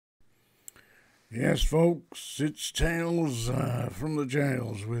Yes, folks, it's Tales from the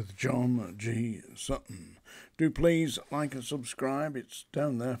Jails with John G. Sutton. Do please like and subscribe. It's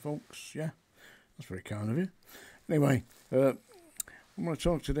down there, folks. Yeah, that's very kind of you. Anyway, I want to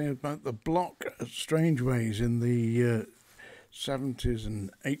talk today about the block at Strangeways in the 70s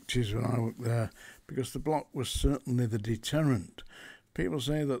and 80s when I worked there, because the block was certainly the deterrent. People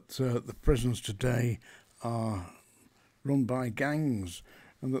say that the prisons today are run by gangs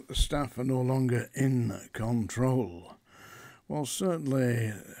and that the staff are no longer in control. Well,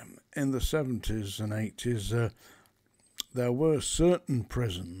 certainly in the 70s and 80s, there were certain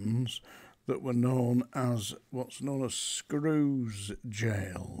prisons that were known as what's known as screws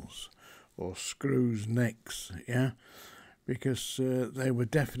jails or screws nicks, yeah, because they were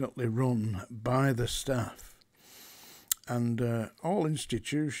definitely run by the staff. And all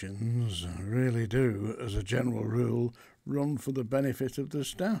institutions really do, as a general rule, run for the benefit of the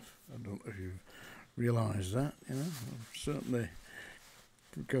staff. I don't know if you realise that, certainly,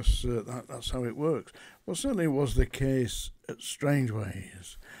 because that's how it works. Well, certainly it was the case at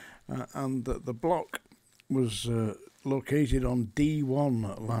Strangeways, and the block was located on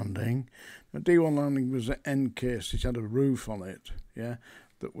D1 landing. Now, D1 landing was encased; it had a roof on it, yeah,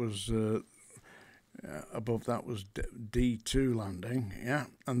 that was above that was D2 landing, yeah,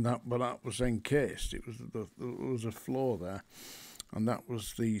 and that was encased. It was there was a floor there, and that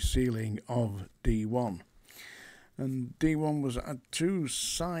was the ceiling of D1. And D1 had two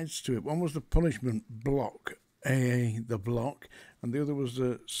sides to it. One was the punishment block, AA, the block, and the other was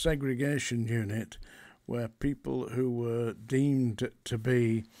the segregation unit, where people who were deemed to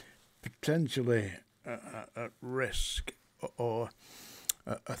be potentially at risk or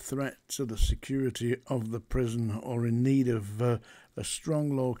a threat to the security of the prison or in need of a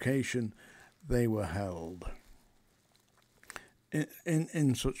strong location, they were held.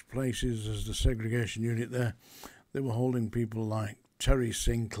 In such places as the segregation unit there, they were holding people like Terry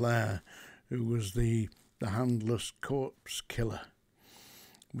Sinclair, who was the handless corpse killer,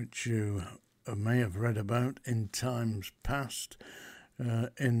 which you may have read about in times past.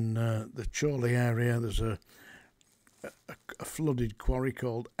 In the Chorley area, there's a flooded quarry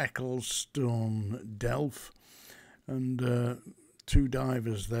called Ecclestone Delph, and two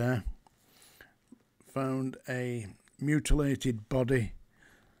divers there found a mutilated body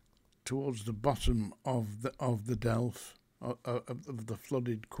towards the bottom of the Delph of the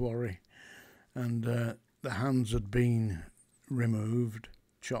flooded quarry, and the hands had been removed,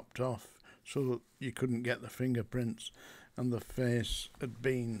 chopped off, so that you couldn't get the fingerprints, and the face had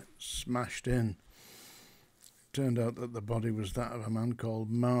been smashed in. Turned out that the body was that of a man called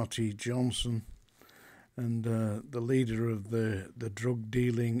Marty Johnson, and the leader of the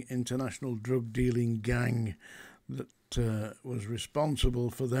international drug dealing gang that was responsible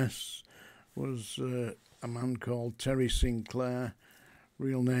for this was a man called Terry Sinclair,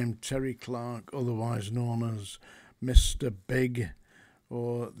 real name Terry Clark, otherwise known as Mr. Big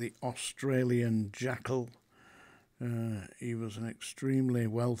or the Australian Jackal. He was an extremely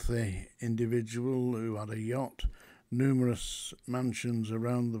wealthy individual who had a yacht, numerous mansions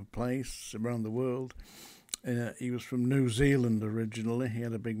around the world. He was from New Zealand originally. He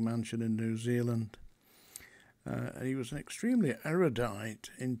had a big mansion in New Zealand. He was an extremely erudite,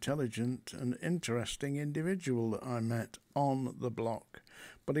 intelligent and interesting individual that I met on the block.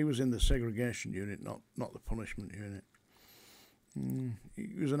 But he was in the segregation unit, not the punishment unit.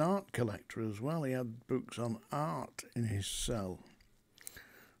 He was an art collector as well. He had books on art in his cell.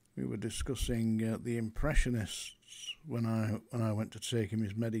 We were discussing the Impressionists when I went to take him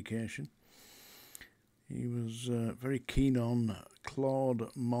his medication. He was very keen on Claude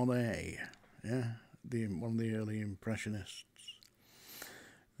Monet, yeah, one of the early Impressionists.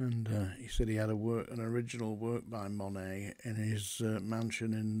 And he said he had an original work by Monet in his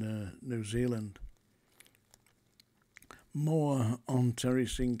mansion in New Zealand. More on Terry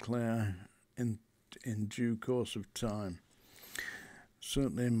Sinclair in due course of time.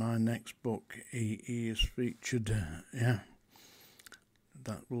 Certainly in my next book he is featured, yeah.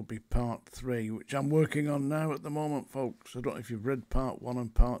 That will be part 3, which I'm working on now at the moment, folks. I don't know if you've read part 1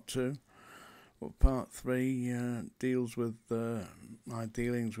 and part 2. But part 3 deals with my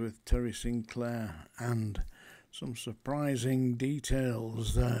dealings with Terry Sinclair and some surprising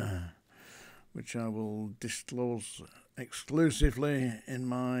details there, which I will disclose exclusively in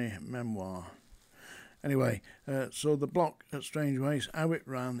my memoir. Anyway, so the block at Strangeways, how it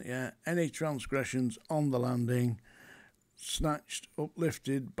ran, yeah, any transgressions on the landing, snatched,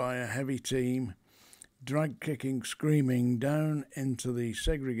 uplifted by a heavy team, drag kicking, screaming down into the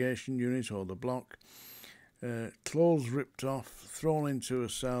segregation unit or the block, clothes ripped off, thrown into a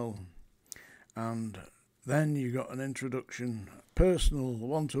cell, and then you got an introduction, personal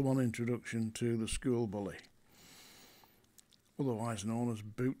one-to-one introduction to the school bully, otherwise known as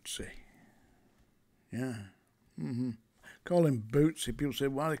Bootsy. Yeah. Call him Bootsy. People say,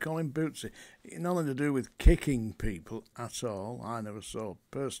 why do they call him Bootsy? It's nothing to do with kicking people at all. I never saw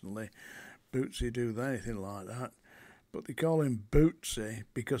personally Bootsy do anything like that. But they call him Bootsy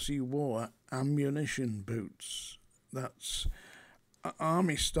because he wore ammunition boots. That's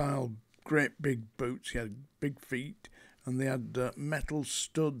army-style great big boots. He had big feet, and they had metal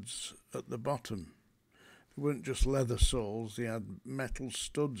studs at the bottom. They weren't just leather soles, they had metal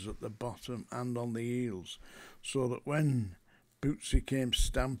studs at the bottom and on the heels, so that when Bootsy came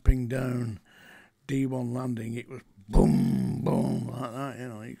stamping down D1 landing, it was boom, boom, like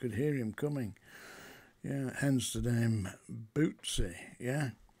that, you could hear him coming. Yeah, hence the name Bootsy, yeah.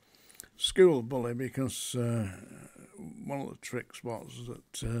 School bully, because one of the tricks was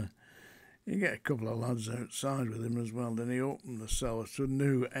that you get a couple of lads outside with him as well, then he opened the cellar to a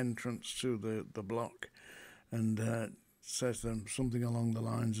new entrance to the block, and says to them something along the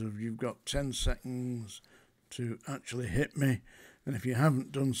lines of, you've got 10 seconds to actually hit me, and if you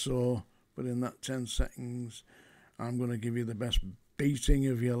haven't done so within that 10 seconds, I'm going to give you the best beating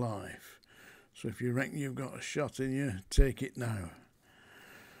of your life. So if you reckon you've got a shot in you, take it now.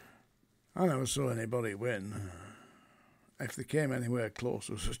 I never saw anybody win. If they came anywhere close,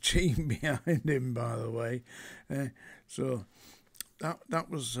 there was a team behind him, by the way. So that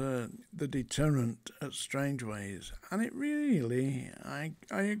was the deterrent at Strangeways. And it really, I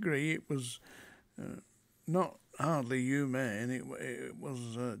agree, it was not hardly humane. It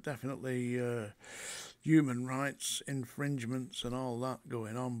was definitely human rights infringements and all that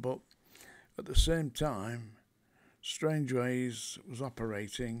going on. But at the same time, Strangeways was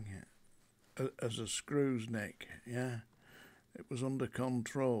operating as a screw's neck, yeah. It was under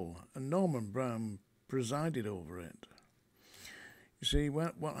control, and Norman Brown presided over it. You see,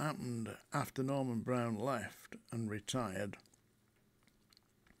 what happened after Norman Brown left and retired,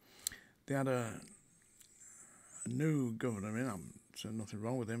 they had a new governor in. I'm saying nothing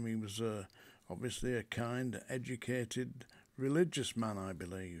wrong with him. He was obviously a kind, educated, religious man, I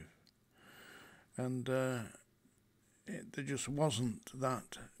believe. And there just wasn't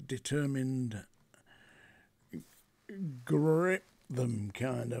that determined grip them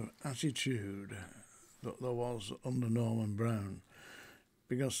kind of attitude that there was under Norman Brown.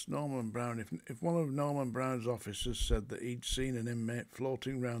 Because Norman Brown, if one of Norman Brown's officers said that he'd seen an inmate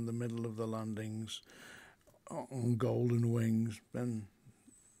floating round the middle of the landings on golden wings, then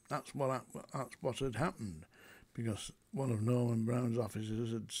that's what had happened. Because one of Norman Brown's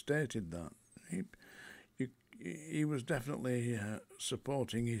officers had stated that. He was definitely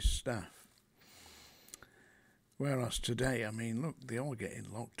supporting his staff. Whereas today, I mean, look, they're all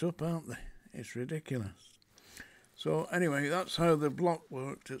getting locked up, aren't they? It's ridiculous. So anyway, that's how the block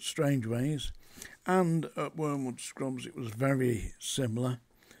worked at Strangeways. And at Wormwood Scrubs, it was very similar.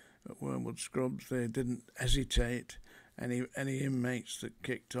 At Wormwood Scrubs, they didn't hesitate. Any inmates that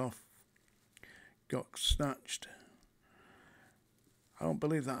kicked off got snatched. I don't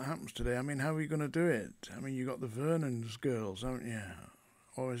believe that happens today. I mean, how are you going to do it? I mean, you got the Vernon's girls, haven't you?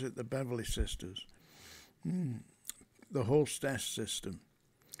 Or is it the Beverly sisters? The hostess system.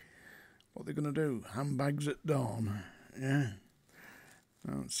 What are they going to do? Handbags at dawn? Yeah.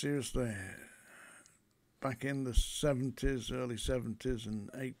 No, seriously. Back in the 70s, early 70s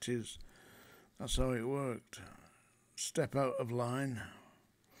and 80s, that's how it worked. Step out of line.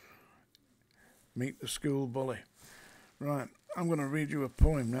 Meet the school bully. Right, I'm going to read you a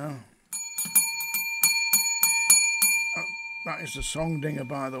poem now. That is a song dinger,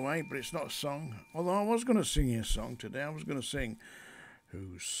 by the way, but it's not a song. Although I was going to sing you a song today. I was going to sing,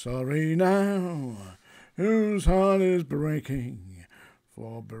 who's sorry now, whose heart is breaking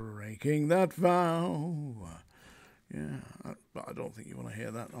for breaking that vow. Yeah, but I don't think you want to hear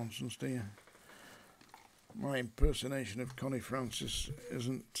that nonsense, do you? My impersonation of Connie Francis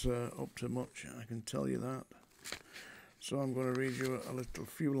isn't up to much, I can tell you that. So I'm going to read you a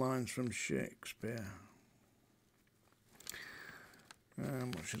few lines from Shakespeare.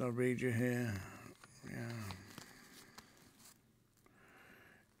 What should I read you here?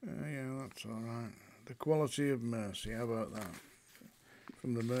 Yeah, that's all right. The Quality of Mercy, how about that?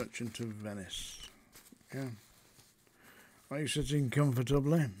 From The Merchant of Venice. Yeah. Are you sitting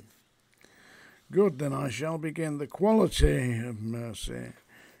comfortably? Good, then I shall begin. The quality of mercy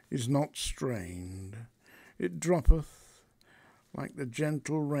is not strained. It droppeth like the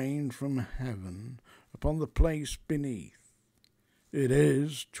gentle rain from heaven upon the place beneath. It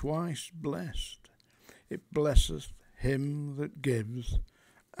is twice blessed. It blesseth him that gives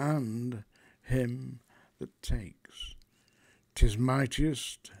and him that takes. 'Tis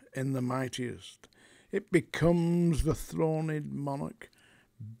mightiest in the mightiest. It becomes the throned monarch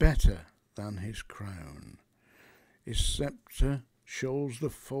better than his crown. His sceptre shows the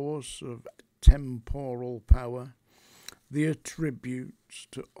force of temporal power, the attributes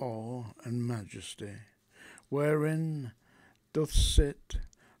to awe and majesty, wherein doth sit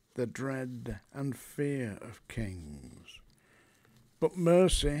the dread and fear of kings. But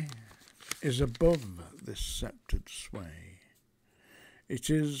mercy is above this sceptred sway. It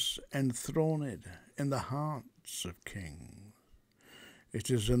is enthroned in the hearts of kings. It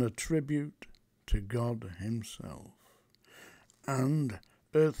is an attribute to God himself, and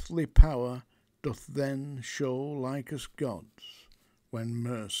earthly power doth then show like as gods when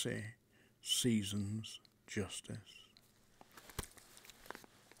mercy seasons justice.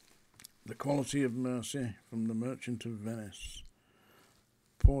 The quality of mercy from the Merchant of Venice.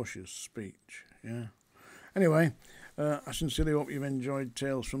 Portia's speech, yeah. Anyway, I sincerely hope you've enjoyed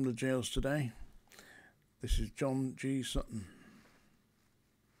Tales from the Jails today. This is John G. Sutton.